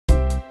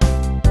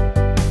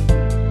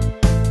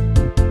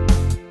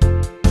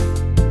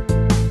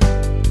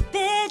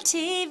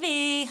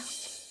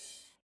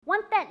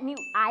that new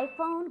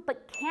iPhone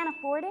but can't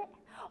afford it?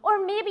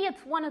 Or maybe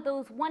it's one of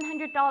those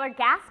 $100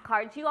 gas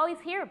cards you always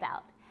hear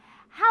about.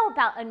 How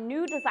about a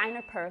new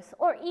designer purse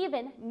or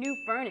even new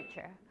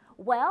furniture?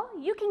 Well,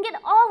 you can get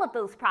all of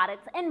those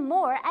products and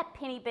more at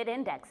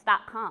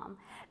PennyBitIndex.com,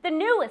 the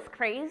newest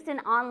craze in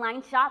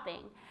online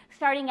shopping.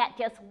 Starting at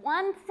just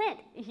 1 cent,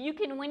 you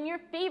can win your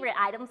favorite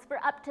items for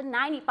up to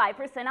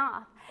 95%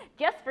 off.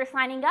 Just for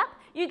signing up,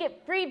 you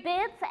get free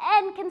bids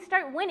and can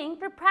start winning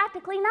for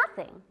practically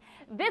nothing.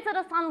 Visit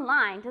us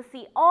online to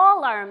see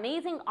all our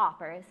amazing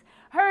offers.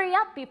 Hurry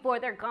up before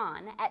they're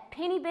gone at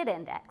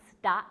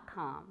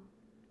PennyBitIndex.com.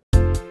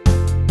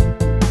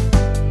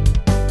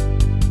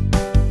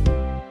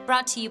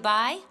 Brought to you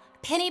by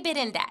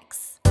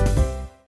PennyBitIndex.